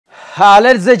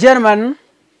Ladies and gentlemen,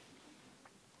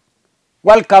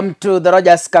 welcome to the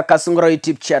Rogers Kakasungura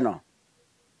YouTube channel.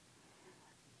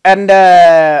 And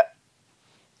I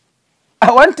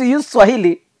want to use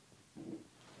Swahili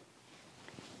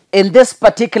in this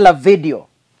particular video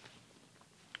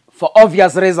for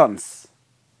obvious reasons.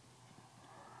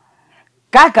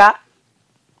 Kaka,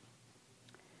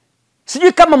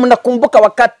 sijui kama mnakumbuka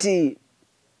wakati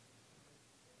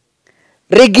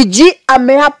Rigiji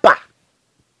ameapa.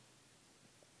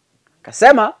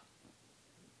 Kasema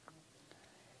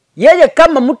yeye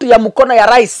kama mtu ya mkono ya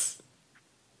rais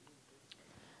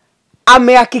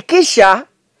amehakikisha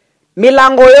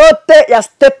milango yote ya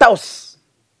statehouse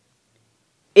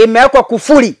imewekwa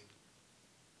kufuli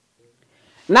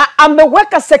na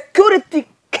ameweka security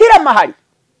kila mahali,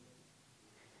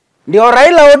 ndio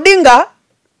Raila Odinga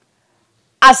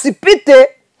asipite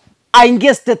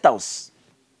aingie statehouse.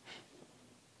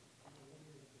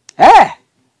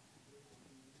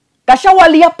 Gachagua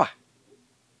aliapa.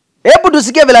 Hebu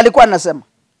tusikie vile alikuwa anasema.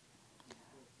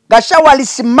 Gachagua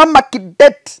alisimama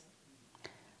kidete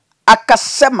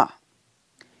akasema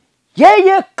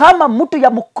yeye kama mtu ya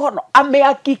mkono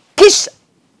amehakikisha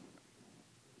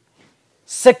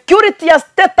security ya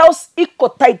statehouse iko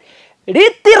tight.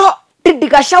 Litiro did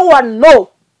Gachagua know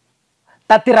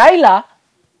that Raila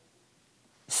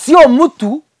sio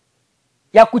mtu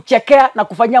ya kuchekea na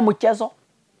kufanyia mchezo?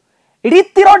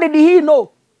 Litiro did he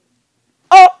know?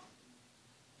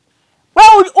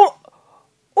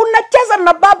 Unacheza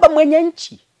na baba mwenye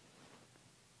nchi.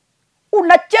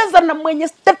 Unacheza na mwenye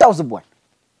statehouse bwana.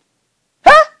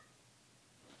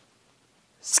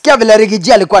 Sikia vile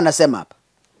Rigiji alikuwa anasema hapa.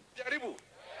 Jaribu.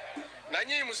 Na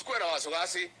nyinyi msikuwe na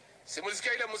wasiwasi.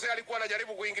 Simulisikia ile mzee alikuwa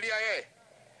anajaribu kuingilia yeye.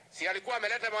 Si alikuwa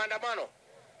ameleta maandamano.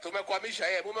 Tumekwamisha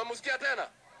yeye. Mumemsikia tena?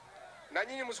 Na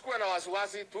nyinyi msikuwe na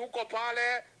wasiwasi. Tuko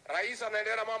pale, rais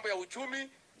anaendelea mambo ya uchumi.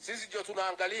 Sisi ndio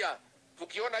tunaangalia.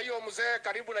 Tukiona hiyo mzee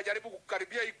karibu na jaribu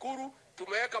kukaribia Ikuru,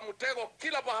 tumeweka mtego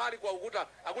kila pahali kwa ukuta,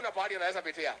 hakuna pahali anaweza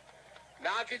pitia.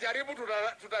 Na akijaribu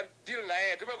tuta deal na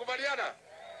yeye. Tumekubaliana?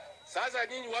 Sasa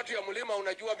nyinyi watu ya mlima,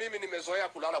 unajua mimi nimezoea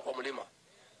kulala kwa mlima.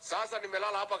 Sasa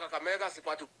nimelala hapa Kakamega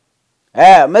sipati.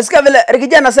 Umesikia vile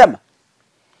Rigiji anasema?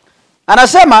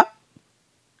 Anasema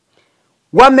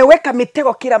wameweka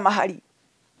mitego kila mahali.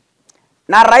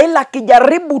 Na Raila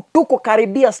akijaribu tu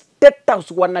kukaribia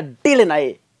statehouse wana deal na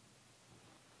yeye.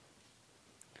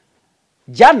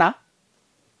 Jana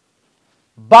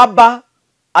baba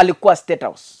alikuwa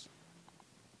statehouse.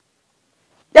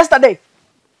 Yesterday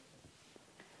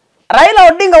Raila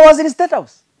Odinga was in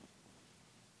statehouse.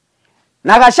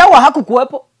 Na Gachagua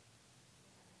hakukuwepo.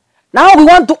 Now we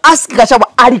want to ask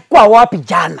Gachagua, alikuwa wapi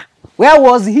jana? Where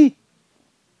was he?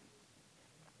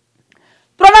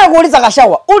 Tunataka kuuliza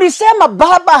Gachagua, ulisema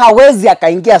baba hawezi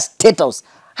akaingia statehouse.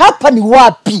 Hapa ni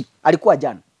wapi alikuwa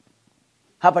jana?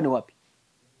 Hapa ni wapi?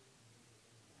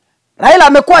 Raila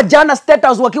amekuwa jana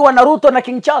statehouse wakiwa na Ruto na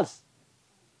King Charles.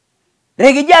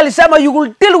 Rigiji alisema you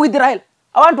will deal with Raila.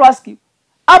 I want to ask you,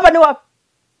 hapa ni wapi?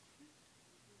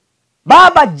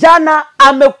 Baba jana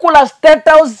amekula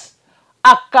statehouse,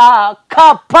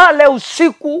 akakaa pale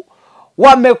usiku,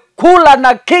 wamekula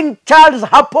na King Charles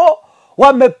hapo,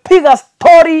 wamepiga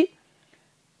story,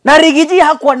 na Rigiji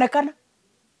hakuonekana.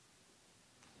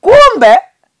 Kumbe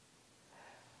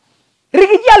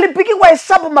Rigiji alipigiwa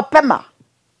hesabu mapema.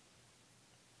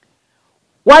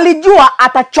 Walijua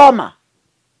atachoma.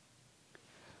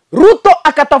 Ruto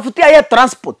akatafutia ye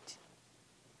transport,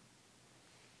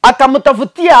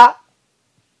 akamtafutia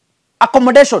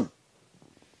accommodation,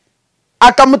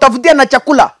 akamtafutia na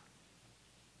chakula.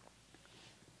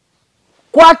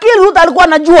 Kwa akili Ruto alikuwa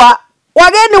anajua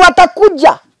wageni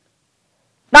watakuja.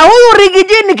 Na huyu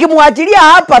Rigiji nikimwachilia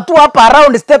hapa tu hapa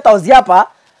around statehouse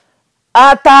hapa,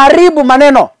 ataharibu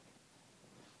maneno.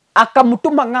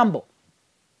 Akamtuma ngambo.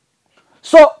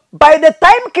 So by the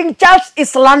time King Charles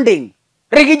is landing,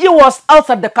 Rigiji was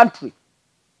outside the country.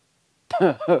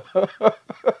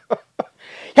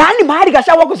 Yani mahali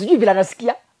Gachagua wako sijui vile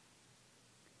anasikia.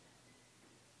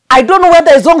 I don't know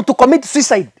whether he's going to commit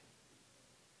suicide.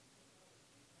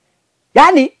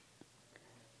 Yani,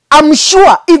 I'm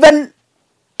sure even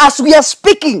as we are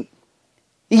speaking,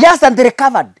 he hasn't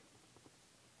recovered.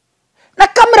 Na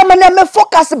cameraman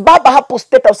amefocus baba hapo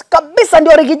statehouse kabisa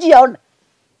ndio Rigiji aone.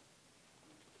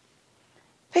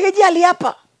 Rigiji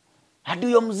aliapa, hadi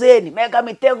huyo mzee nimeweka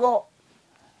mitego,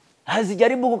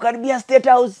 hazijaribu kukaribia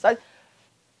statehouse.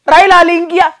 Raila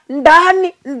aliingia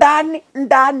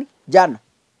ndani jana.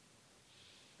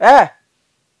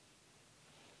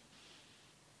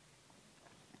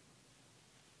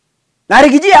 Na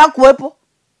Rigiji hakuwepo.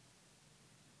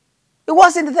 He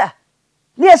wasn't there.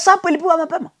 Ni hesabu ilipigwa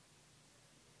mapema.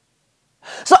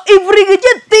 So if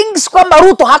Rigiji thinks kwamba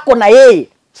Ruto hako na yeye,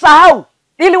 sahau.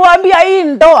 Niliwaambia hii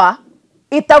ndoa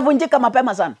itavunjika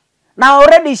mapema sana. Na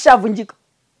already ishavunjika.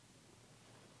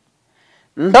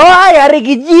 Ndoa ya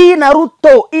Rigiji na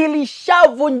Ruto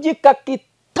ilishavunjika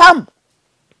kitambo.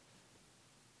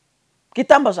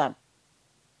 Kitambo sana.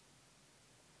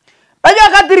 Najua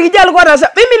wakati Rigiji alikuwa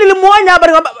anasema, mimi nilimuonya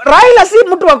habari kwamba Raila si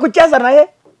mtu wa kucheza na yeye.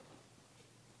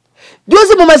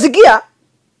 Juzi mmesikia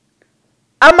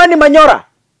ama ni Manyora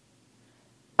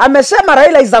amesema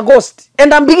Raila is a ghost,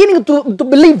 and I'm beginning to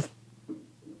believe.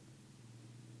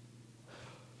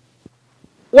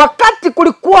 Wakati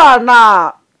kulikuwa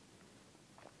na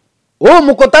huu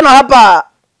mkutano hapa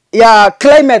ya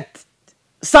climate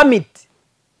summit,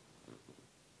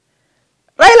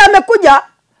 Raila amekuja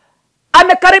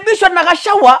amekaribishwa na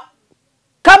Gachagua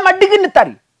kama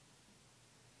dignitary.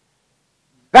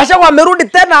 Gachagua amerudi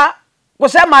tena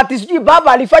kusema ati sijui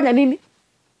baba alifanya nini.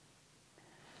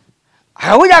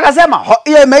 Akakuja akasema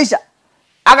hiyo imeisha.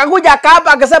 Akakuja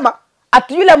akaapa akasema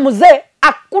ati yule mzee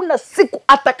hakuna siku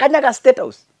atakanyaga state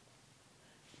house.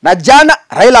 Na jana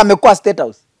Raila amekuwa state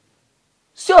house.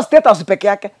 Sio state house peke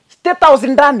yake, state house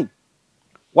ndani.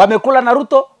 Wamekula na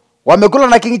Ruto, wamekula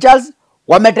na King Charles,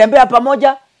 wametembea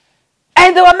pamoja,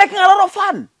 and they were making a lot of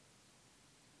fun.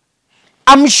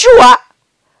 I'm sure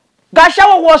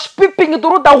Gachagua was peeping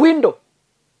through the window.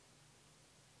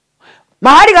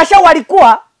 Mahali Gachagua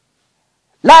alikuwa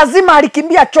lazima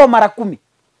alikimbia choo mara 10.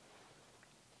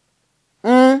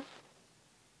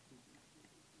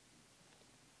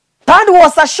 That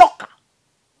was a shock.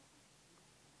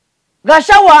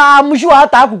 Gachagua mshua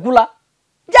hata hakukula.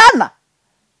 Jana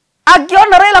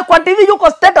akiona Raila kwa TV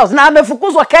yuko state house na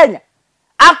amefukuzwa Kenya.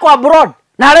 Ako abroad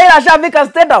na Raila ashavika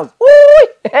state house.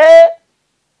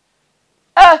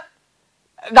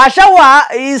 Gachagua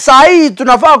saa hii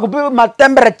tunafaa kupima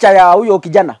temperature ya huyo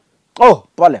kijana.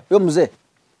 Pole, huyo mzee.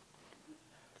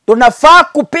 Tunafaa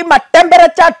kupima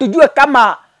temperature tujue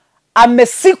kama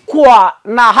amesikwa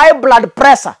na high blood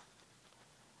pressure.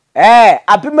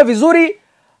 Apime vizuri,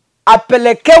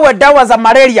 apelekewe dawa za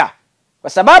malaria. Kwa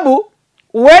sababu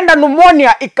huenda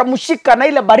pneumonia ikamshika na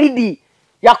ile baridi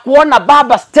ya kuona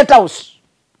baba state house.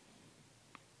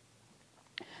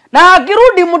 Na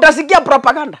akirudi mtasikia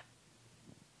propaganda.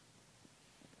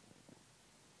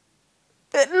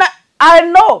 I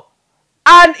know.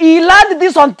 And he learned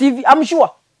this on TV, I'm sure.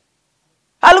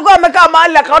 Alikuwa amekaa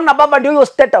mahali akaona baba ndio hiyo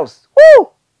state house.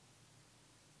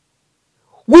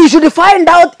 We should find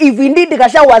out if indeed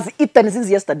Gachagua was eaten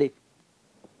since yesterday.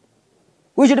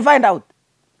 We should find out.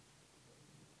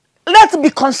 Let's be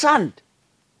concerned.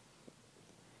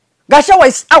 Gachagua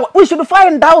is out. We should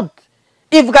find out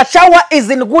if Gachagua is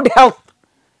in good health.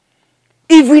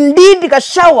 If indeed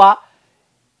Gachagua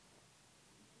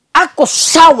ako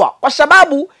sawa, kwa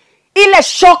sababu ile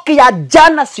shoki ya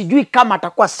jana sijui kama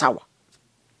atakuwa sawa.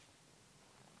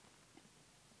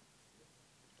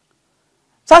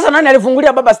 Sasa nani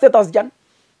alifungulia baba state house jana?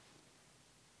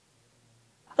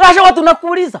 Gachagua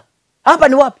tunakuuliza, hapa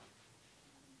ni wapi?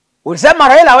 Ulisema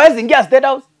Raila hawezi ingia state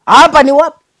house. Hapa ni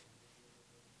wapi?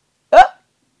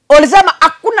 Ulisema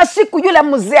hakuna siku yule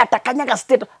mzee atakanyaga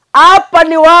state house. Hapa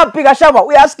ni wapi Gachagua?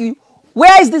 We ask you,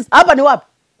 where is this? Hapa ni wapi?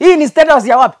 Hii ni state house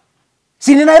ya wapi?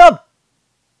 Si ni Nairobi?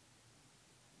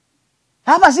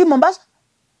 Hapa si Mombasa?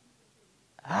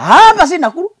 Hapa si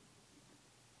Nakuru?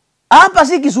 Hapa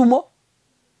si Kisumu?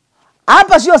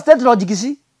 Hapa sio state lodge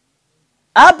Kisii?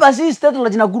 Hapa si state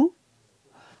lodge Nakuru?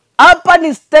 Hapa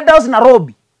ni state house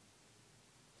Nairobi.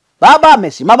 Baba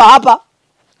amesimama hapa,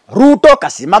 Ruto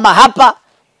kasimama hapa,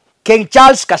 King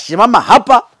Charles kasimama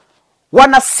hapa,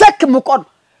 wanaseki mkono.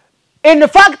 In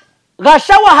fact,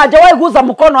 Gachagua hajawahi guza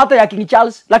mkono hata ya King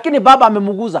Charles, lakini baba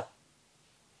amemuguza.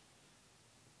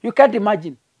 You can't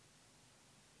imagine.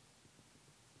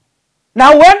 Na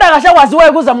huenda Gachagua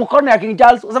asiwahi guza mkono ya King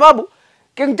Charles, kwa sababu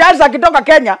King Charles akitoka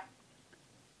Kenya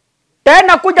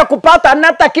tena kuja kupata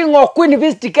another king or queen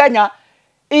visit Kenya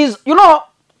is, you know,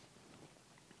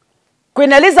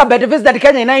 Queen Elizabeth visited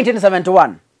Kenya in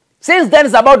 1971. Since then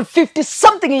it's about 50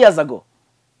 something years ago.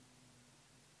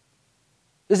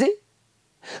 You see?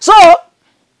 So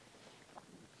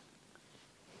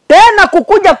tena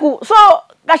kukuja so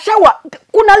Gachagua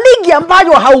kuna ligi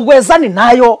ambayo hauwezani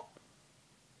nayo.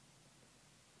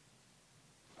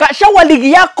 Gachagua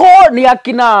ligi yako ni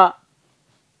akina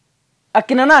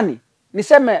nani?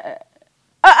 Niseme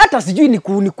hata sijui ni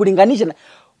kulinganisha na.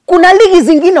 Kuna ligi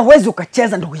zingine huwezi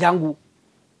ukacheza ndugu yangu.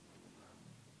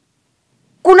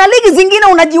 Kuna ligi zingine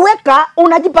unajiweka,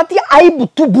 unajipatia aibu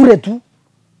tu bure tu.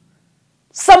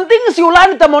 Some things you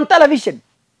learn them on television.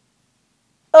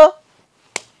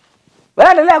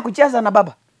 Waendelea kucheza na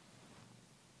baba.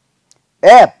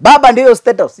 Baba ndio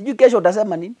statehouse. Sijui kesho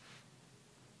utasema nini?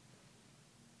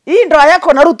 Hii ndoa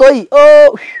yako na Ruto hii.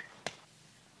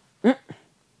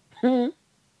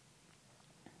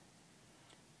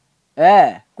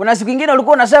 Kuna siku nyingine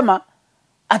ulikuwa unasema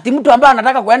ati mtu ambaye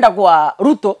anataka kuenda kwa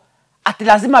Ruto ati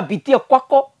lazima apitie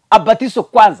kwako abatizo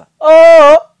kwanza.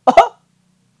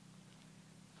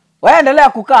 Waendelea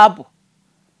kukaa hapo.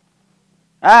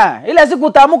 Ile siku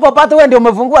utaamka upate wewe ndio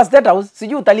umefungua statehouse,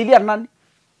 sijui utalilia nani.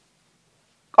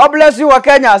 God bless you wa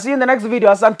Kenya. See you in the next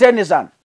video. Asanteni sana.